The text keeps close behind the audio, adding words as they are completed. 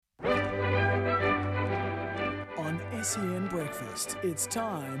SEN Breakfast. It's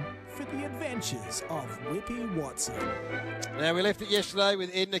time for the adventures of Whippy Watson. Now, we left it yesterday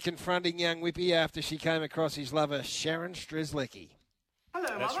with Edna confronting young Whippy after she came across his lover, Sharon Strzelecki.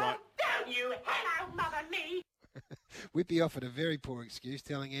 Hello, That's Mother. right. Don't you hello, Mother, me. Whippy offered a very poor excuse,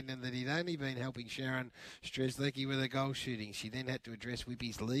 telling Edna that he'd only been helping Sharon Strzelecki with her goal shooting. She then had to address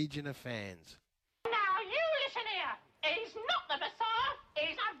Whippy's legion of fans. Now, you listen here. He's not the Messiah.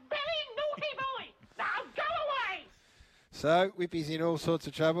 He's a very naughty boy. Now, go away. So, Whippy's in all sorts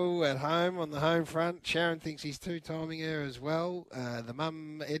of trouble at home, on the home front. Sharon thinks he's two-timing her as well. The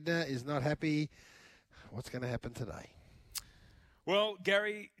mum, Edna, is not happy. What's going to happen today? Well,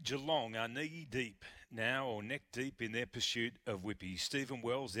 Gary, Geelong are knee-deep now, or neck-deep, in their pursuit of Whippy. Stephen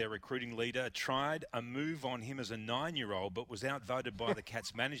Wells, their recruiting leader, tried a move on him as a 9-year-old, but was outvoted by the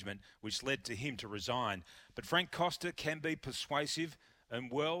Cats management, which led to him to resign. But Frank Costa can be persuasive, and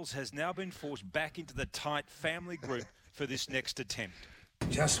Wells has now been forced back into the tight family group for this next attempt.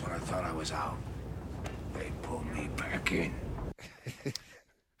 Just when I thought I was out, they pulled me back in.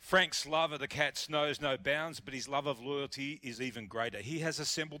 Frank's love of the Cats knows no bounds, but his love of loyalty is even greater. He has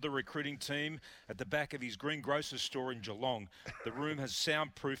assembled a recruiting team at the back of his greengrocer's store in Geelong. The room has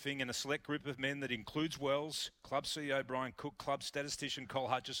soundproofing and a select group of men that includes Wells, Club CEO Brian Cook, Club statistician Cole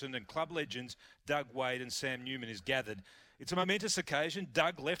Hutchison, and Club legends Doug Wade and Sam Newman is gathered. It's a momentous occasion.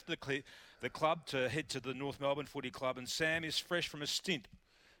 Doug left the club to head to the North Melbourne Footy Club, and Sam is fresh from a stint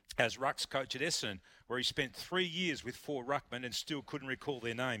as rucks coach at SEN, where he spent 3 years with 4 ruckmen and still couldn't recall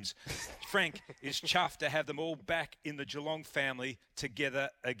their names. Frank is chuffed to have them all back in the Geelong family together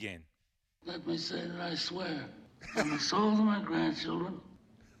again. Let me say that I swear on the souls of my grandchildren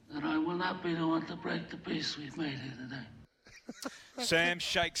that I will not be the one to break the peace we've made here today. Sam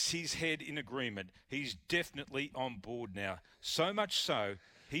shakes his head in agreement. He's definitely on board now. So much so,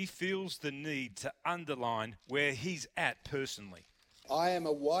 he feels the need to underline where he's at personally. I am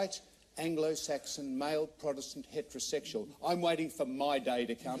a white, Anglo-Saxon, male, Protestant, heterosexual. I'm waiting for my day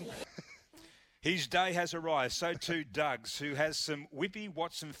to come. His day has arrived. So too Doug's, who has some Whippy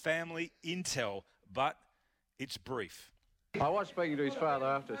Watson family intel, but it's brief. I was speaking to his father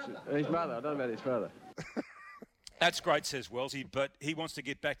after. His mother. I don't know about his father. That's great, says Wellesley, but he wants to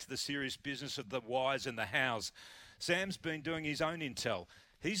get back to the serious business of the whys and the hows. Sam's been doing his own intel.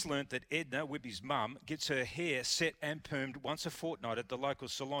 He's learnt that Edna, Whippy's mum, gets her hair set and permed once a fortnight at the local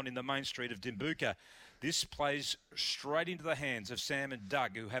salon in the main street of Dimbuka. This plays straight into the hands of Sam and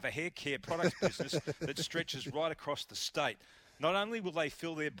Doug, who have a hair care products business that stretches right across the state. Not only will they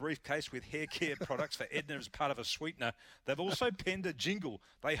fill their briefcase with hair care products for Edna as part of a sweetener, they've also penned a jingle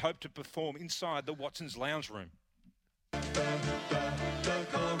they hope to perform inside the Watsons lounge room.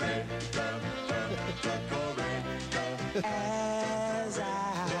 As I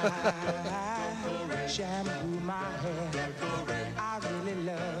shampoo my hair, I really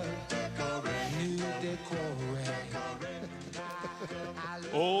love new decor.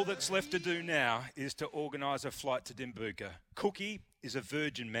 All that's left to do now is to organise a flight to Dimbuka. Cookie is a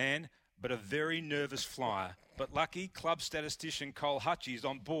virgin man, but a very nervous flyer. But lucky club statistician Cole Hutchie is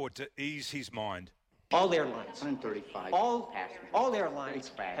on board to ease his mind. All airlines, 135. all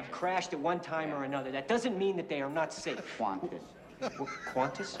airlines have crashed at one time or another. That doesn't mean that they are not safe. Qantas.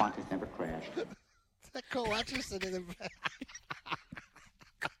 Qantas? Qantas never crashed. That Cole Hutchison in the...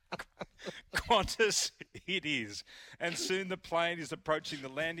 Qantas it is. And soon the plane is approaching the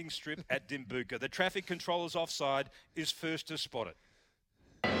landing strip at Dimbuka. The traffic controller's offside is first to spot it.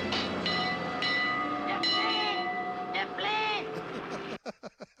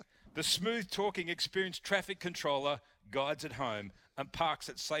 The smooth-talking, experienced traffic controller guides it home and parks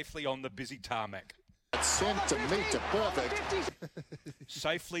it safely on the busy tarmac. Centimetre perfect.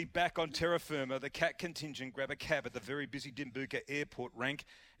 Safely back on terra firma, the Cat contingent grab a cab at the very busy Dimbuka airport rank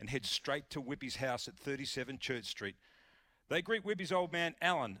and head straight to Whippy's house at 37 Church Street. They greet Whippy's old man,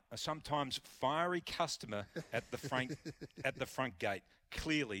 Alan, a sometimes fiery customer at the front gate,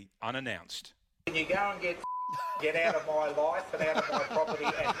 clearly unannounced. Can you go and get out of my life and out of my property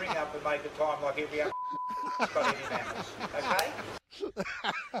and ring up and make a time like every other got any manners, okay?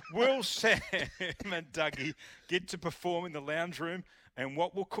 Will Sam and Dougie get to perform in the lounge room? And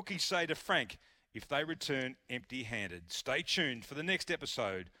what will Cookie say to Frank if they return empty-handed? Stay tuned for the next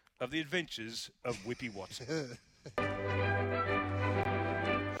episode of The Adventures of Whippy Watson.